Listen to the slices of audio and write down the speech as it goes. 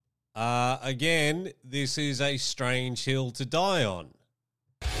Again, this is a strange hill to die on.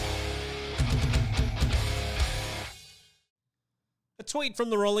 A tweet from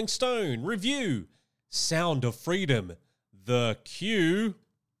the Rolling Stone. Review. Sound of Freedom. The Q.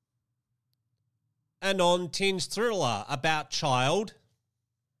 A non-tinged thriller about child.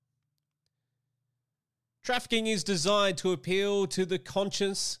 Trafficking is designed to appeal to the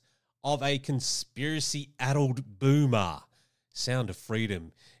conscience of a conspiracy-addled boomer. Sound of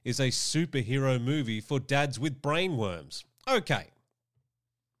Freedom is a superhero movie for dads with brainworms. Okay.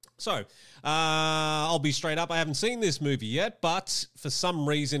 So, I'll be straight up. I haven't seen this movie yet, but for some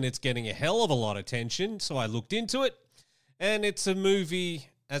reason it's getting a hell of a lot of attention. So I looked into it, and it's a movie,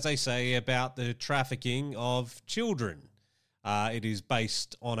 as I say, about the trafficking of children. It is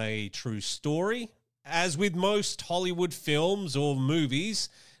based on a true story. As with most Hollywood films or movies,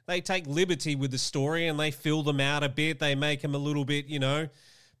 they take liberty with the story and they fill them out a bit. They make them a little bit,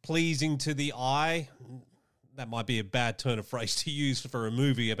 pleasing to the eye. That might be a bad turn of phrase to use for a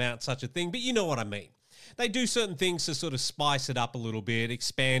movie about such a thing, but you know what I mean. They do certain things to sort of spice it up a little bit,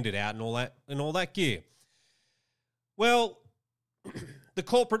 expand it out and all that gear. Well, the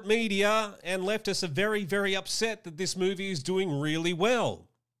corporate media and leftists are very, very upset that this movie is doing really well.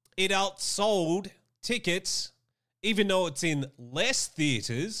 It outsold tickets, even though it's in less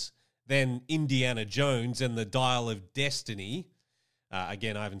theaters than Indiana Jones and the Dial of Destiny.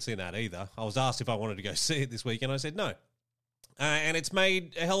 Again, I haven't seen that either. I was asked if I wanted to go see it this weekend. I said no. And it's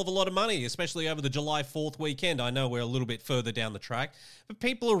made a hell of a lot of money, especially over the July 4th weekend. I know we're a little bit further down the track, but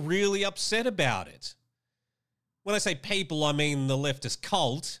people are really upset about it. When I say people, I mean the leftist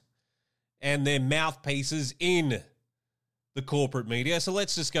cult and their mouthpieces in the corporate media. So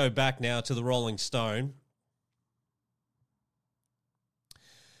let's just go back now to the Rolling Stone.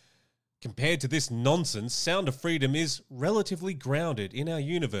 Compared to this nonsense, Sound of Freedom is relatively grounded in our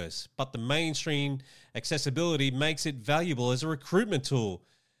universe, but the mainstream accessibility makes it valuable as a recruitment tool,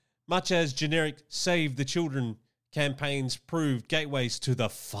 much as generic Save the Children campaigns proved gateways to the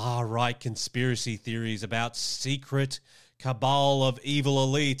far-right conspiracy theories about secret cabal of evil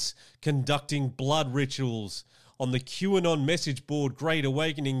elites conducting blood rituals. On the QAnon message board Great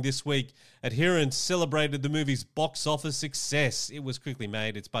Awakening this week, adherents celebrated the movie's box office success. It was quickly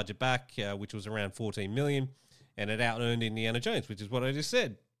made its budget back, which was around $14 million, and it out-earned Indiana Jones, which is what I just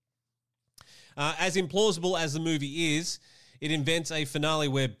said. As implausible as the movie is, it invents a finale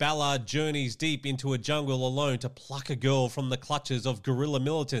where Ballard journeys deep into a jungle alone to pluck a girl from the clutches of guerrilla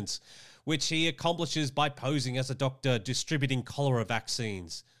militants, which he accomplishes by posing as a doctor distributing cholera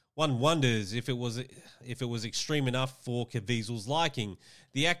vaccines. One wonders if it was extreme enough for Caviezel's liking.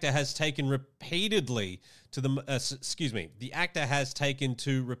 The actor has taken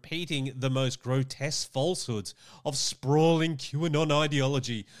to repeating the most grotesque falsehoods of sprawling QAnon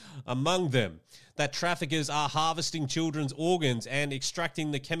ideology, among them that traffickers are harvesting children's organs and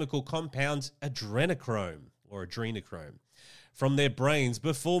extracting the chemical compounds adrenochrome from their brains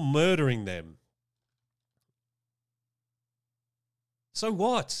before murdering them. So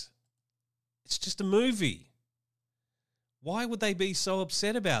what? It's just a movie. Why would they be so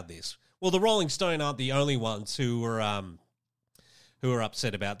upset about this? Well, the Rolling Stone aren't the only ones who are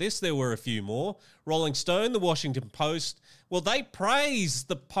upset about this. There were a few more. Rolling Stone, the Washington Post, well, they praised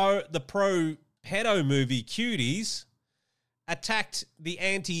the pro-pedo movie Cuties, attacked the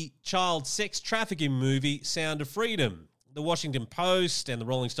anti-child sex trafficking movie Sound of Freedom. The Washington Post and the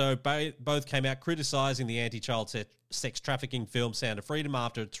Rolling Stone both came out criticizing the anti-child sex trafficking film Sound of Freedom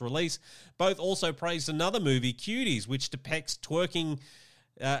after its release. Both also praised another movie, Cuties, which depicts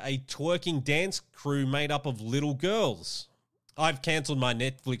a twerking dance crew made up of little girls. I've cancelled my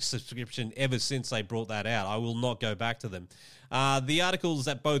Netflix subscription ever since they brought that out. I will not go back to them. The articles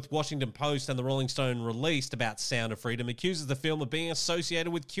that both Washington Post and the Rolling Stone released about Sound of Freedom accuses the film of being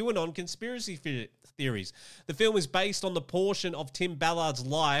associated with QAnon conspiracy theories. The film is based on the portion of Tim Ballard's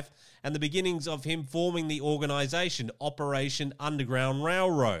life and the beginnings of him forming the organization Operation Underground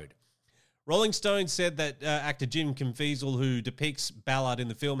Railroad. Rolling Stone said that actor Jim Caviezel, who depicts Ballard in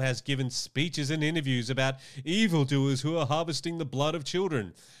the film, has given speeches and interviews about evildoers who are harvesting the blood of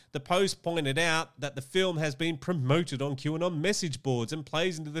children. The Post pointed out that the film has been promoted on QAnon message boards and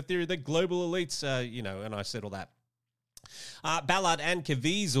plays into the theory that global elites, and I said all that. Ballard and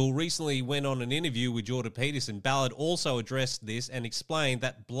Caviezel recently went on an interview with Jordan Peterson. Ballard also addressed this and explained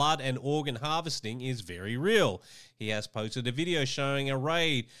that blood and organ harvesting is very real. He has posted a video showing a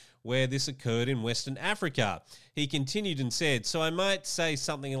raid where this occurred in Western Africa. He continued and said, so I might say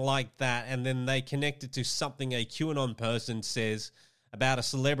something like that, and then they connect it to something a QAnon person says about a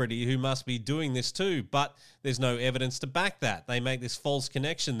celebrity who must be doing this too, but there's no evidence to back that. They make this false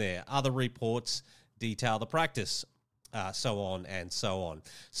connection there. Other reports detail the practice, so on and so on.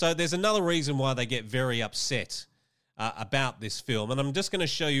 So there's another reason why they get very upset about this film, and I'm just going to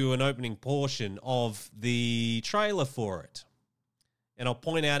show you an opening portion of the trailer for it, and I'll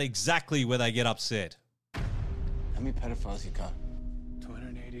point out exactly where they get upset. How many pedophiles you got?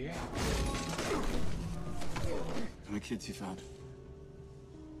 288. How many kids you found?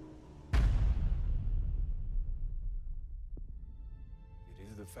 It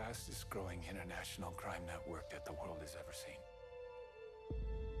is the fastest growing international crime network that the world has ever seen.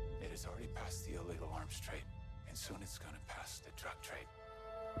 It has already passed the illegal arms trade, and soon it's going to pass the drug trade.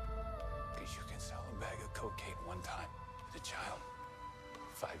 Because you can sell a bag of cocaine one time to a child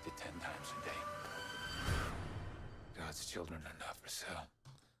 5 to 10 times a day. God's children are not for sale.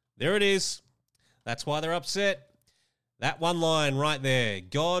 There it is. That's why they're upset. That one line right there.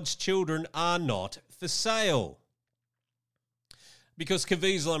 God's children are not for sale. Because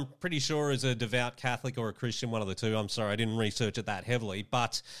Caviezel, I'm pretty sure, is a devout Catholic or a Christian, one of the two. I'm sorry, I didn't research it that heavily.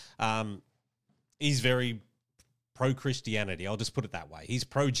 But he's very pro-Christianity. I'll just put it that way. He's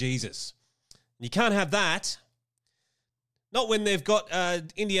pro-Jesus. You can't have that. Not when they've got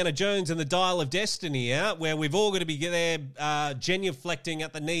Indiana Jones and the Dial of Destiny out, where we've all got to be there genuflecting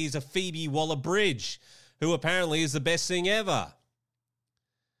at the knees of Phoebe Waller-Bridge, who apparently is the best thing ever.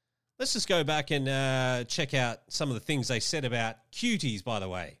 Let's just go back and check out some of the things they said about Cuties, by the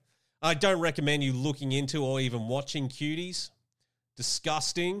way. I don't recommend you looking into or even watching Cuties.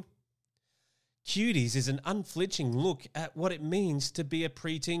 Disgusting. Cuties is an unflinching look at what it means to be a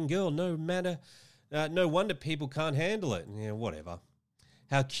preteen girl, no wonder people can't handle it. Yeah, whatever.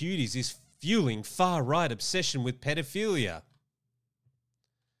 How Cuties is fueling far-right obsession with pedophilia.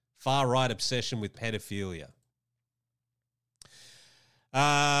 Far-right obsession with pedophilia.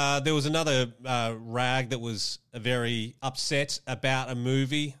 There was another rag that was very upset about a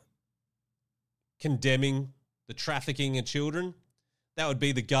movie condemning the trafficking of children. That would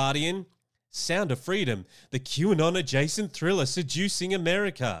be The Guardian. Sound of Freedom, the QAnon-adjacent thriller seducing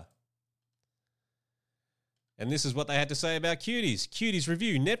America. And this is what they had to say about Cuties. Cuties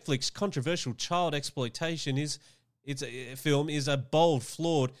review: Netflix controversial child exploitation film is a bold,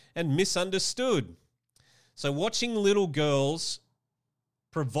 flawed, and misunderstood. So watching little girls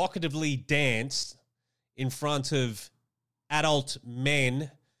provocatively dance in front of adult men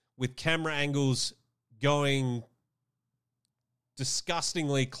with camera angles going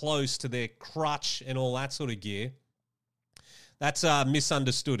disgustingly close to their crotch and all that sort of gear, that's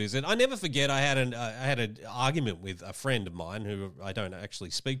misunderstood, is it? I never forget I had an argument with a friend of mine who I don't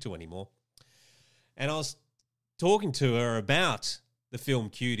actually speak to anymore. And I was talking to her about the film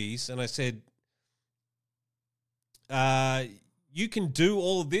Cuties, and I said, you can do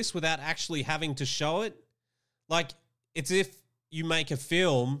all of this without actually having to show it? Like, it's if you make a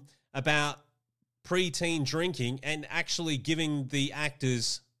film about preteen drinking and actually giving the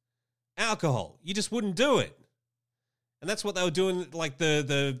actors alcohol. You just wouldn't do it. And that's what they were doing. Like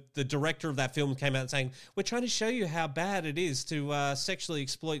the director of that film came out saying, we're trying to show you how bad it is to sexually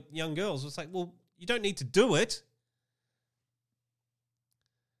exploit young girls. It's like, well, you don't need to do it.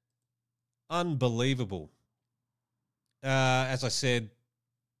 Unbelievable. As I said,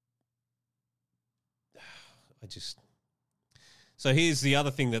 so here's the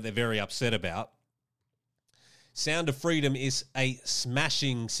other thing that they're very upset about. Sound of Freedom is a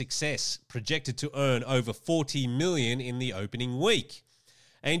smashing success, projected to earn over $40 million in the opening week.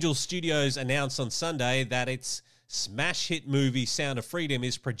 Angel Studios announced on Sunday that its smash hit movie Sound of Freedom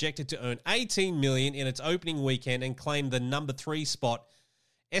is projected to earn $18 million in its opening weekend and claim the number 3 spot.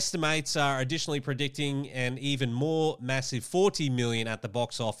 Estimates are additionally predicting an even more massive $40 million at the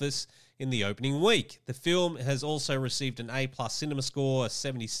box office in the opening week. The film has also received an A+ cinema score, a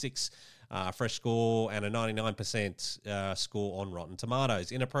 76 fresh score, and a 99% score on Rotten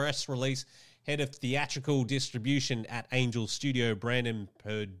Tomatoes. In a press release, head of theatrical distribution at Angel Studio, Brandon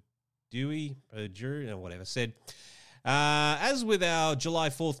Perdue, whatever, said, as with our July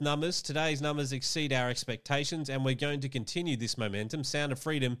 4th numbers, today's numbers exceed our expectations, and we're going to continue this momentum. Sound of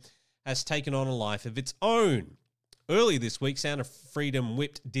Freedom has taken on a life of its own. Early this week, Sound of Freedom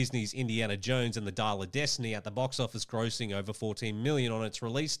whipped Disney's Indiana Jones and the Dial of Destiny at the box office, grossing over $14 million on its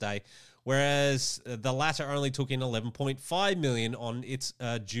release day, whereas the latter only took in $11.5 million on its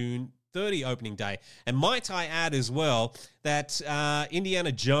June 30 opening day. And might I add as well that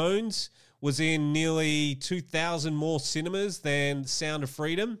Indiana Jones was in nearly 2,000 more cinemas than Sound of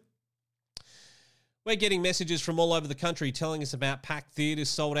Freedom, We're getting messages from all over the country telling us about packed theatres,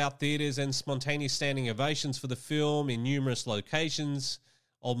 sold-out theatres, and spontaneous standing ovations for the film in numerous locations.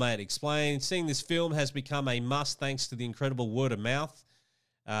 Old Mate explained, seeing this film has become a must thanks to the incredible word of mouth.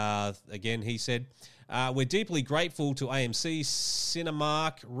 Again, he said, we're deeply grateful to AMC,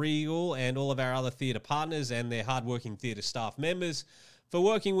 Cinemark, Regal, and all of our other theatre partners and their hardworking theatre staff members for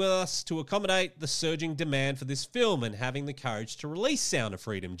working with us to accommodate the surging demand for this film and having the courage to release Sound of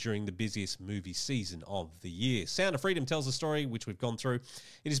Freedom during the busiest movie season of the year. Sound of Freedom tells a story, which we've gone through.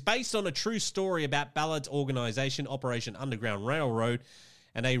 It is based on a true story about Ballard's organisation, Operation Underground Railroad,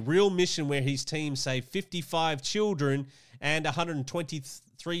 and a real mission where his team saved 55 children and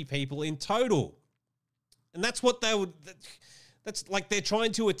 123 people in total. And that's what they would... That's like they're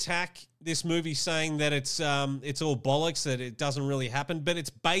trying to attack this movie saying that it's all bollocks, that it doesn't really happen, but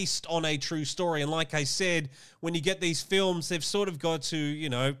it's based on a true story. And like I said, when you get these films, they've sort of got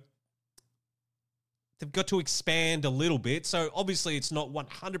to, they've got to expand a little bit. So obviously it's not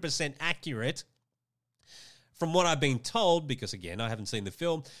 100% accurate. From what I've been told, because again, I haven't seen the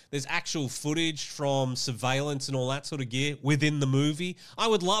film, there's actual footage from surveillance and all that sort of gear within the movie. I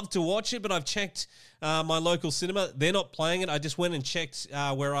would love to watch it, but I've checked my local cinema. They're not playing it. I just went and checked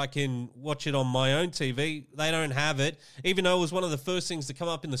where I can watch it on my own TV. They don't have it, even though it was one of the first things to come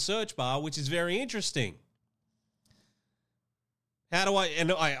up in the search bar, which is very interesting. How do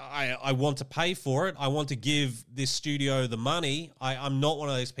I want to pay for it. I want to give this studio the money. I'm not one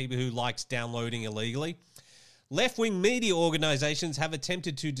of those people who likes downloading illegally. Left-wing media organizations have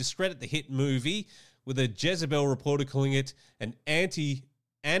attempted to discredit the hit movie, with a Jezebel reporter calling it an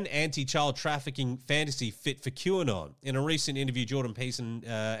anti-child trafficking fantasy fit for QAnon. In a recent interview, Jordan Peterson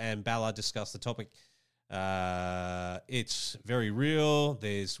and Ballard discussed the topic. It's very real.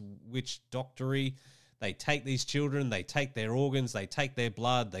 There's witch doctory. They take these children, they take their organs, they take their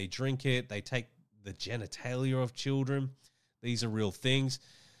blood, they drink it, they take the genitalia of children. These are real things.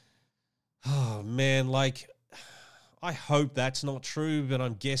 Oh, man, I hope that's not true, but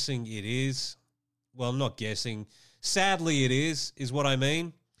I'm guessing it is. Well, I'm not guessing. Sadly, it is what I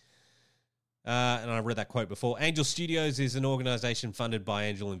mean. And I read that quote before. Angel Studios is an organization funded by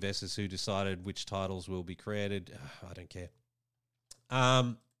angel investors who decided which titles will be created. I don't care.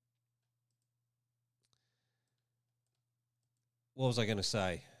 What was I going to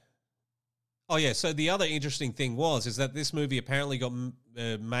say? Oh, yeah, so the other interesting thing is that this movie apparently got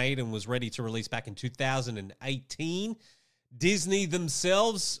made and was ready to release back in 2018. Disney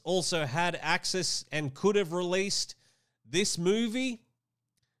themselves also had access and could have released this movie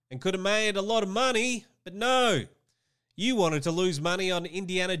and could have made a lot of money, but no. You wanted to lose money on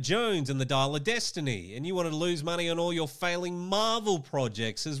Indiana Jones and the Dial of Destiny, and you wanted to lose money on all your failing Marvel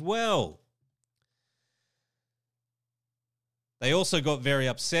projects as well. They also got very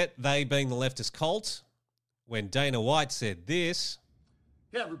upset, they being the leftist cult, when Dana White said this.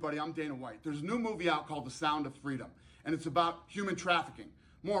 Hey everybody, I'm Dana White. There's a new movie out called The Sound of Freedom, and it's about human trafficking.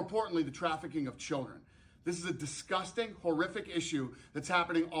 More importantly, the trafficking of children. This is a disgusting, horrific issue that's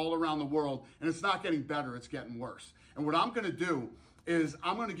happening all around the world, and it's not getting better, it's getting worse. And what I'm gonna do is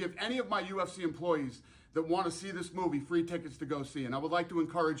I'm gonna give any of my UFC employees that wanna see this movie free tickets to go see, and I would like to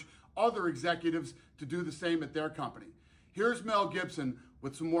encourage other executives to do the same at their company. Here's Mel Gibson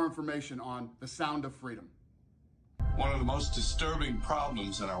with some more information on The Sound of Freedom. One of the most disturbing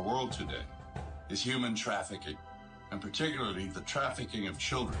problems in our world today is human trafficking, and particularly the trafficking of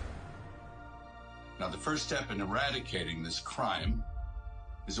children. Now, the first step in eradicating this crime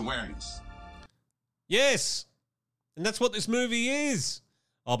is awareness. Yes, and that's what this movie is.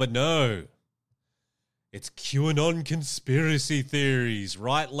 Oh, but no. It's QAnon conspiracy theories,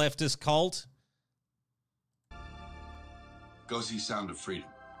 right, leftist cult? Go see Sound of Freedom.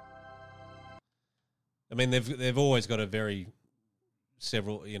 I mean, they've always got they've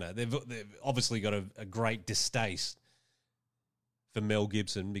obviously got a great distaste for Mel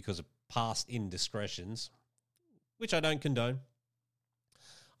Gibson because of past indiscretions, which I don't condone.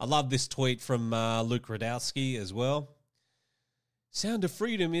 I love this tweet from Luke Radowski as well. Sound of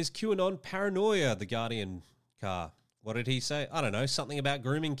Freedom is QAnon paranoia, the Guardian car. What did he say? I don't know, something about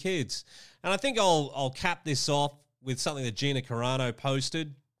grooming kids. And I think I'll cap this off with something that Gina Carano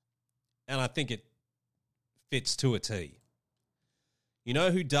posted, and I think it fits to a T. You know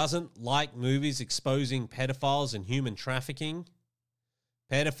who doesn't like movies exposing pedophiles and human trafficking?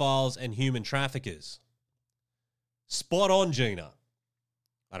 Pedophiles and human traffickers. Spot on, Gina.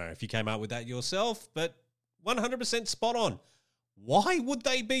 I don't know if you came up with that yourself, but 100% spot on. Why would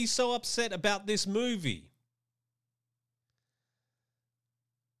they be so upset about this movie?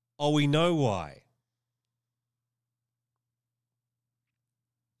 Oh, we know why.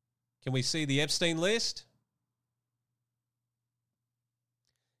 Can we see the Epstein list?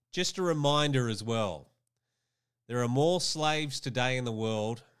 Just a reminder as well, there are more slaves today in the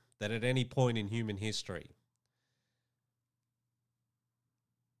world than at any point in human history.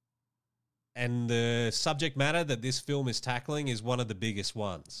 And the subject matter that this film is tackling is one of the biggest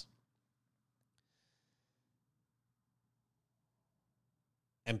ones.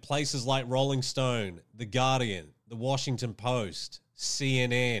 And places like Rolling Stone, The Guardian, The Washington Post,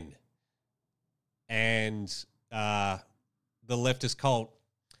 CNN, and the leftist cult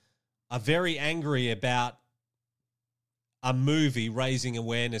are very angry about a movie raising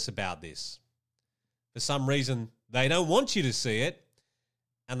awareness about this. For some reason, they don't want you to see it,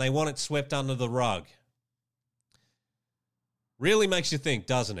 and they want it swept under the rug. Really makes you think,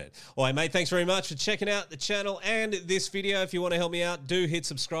 doesn't it? All right, mate, thanks very much for checking out the channel and this video. If you want to help me out, do hit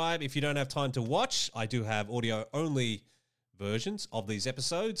subscribe. If you don't have time to watch, I do have audio-only versions of these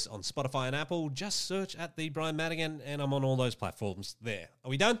episodes on Spotify and Apple. Just search at The Brian Madigan, and I'm on all those platforms there. Are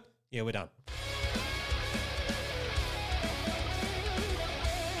we done? Yeah, we're done.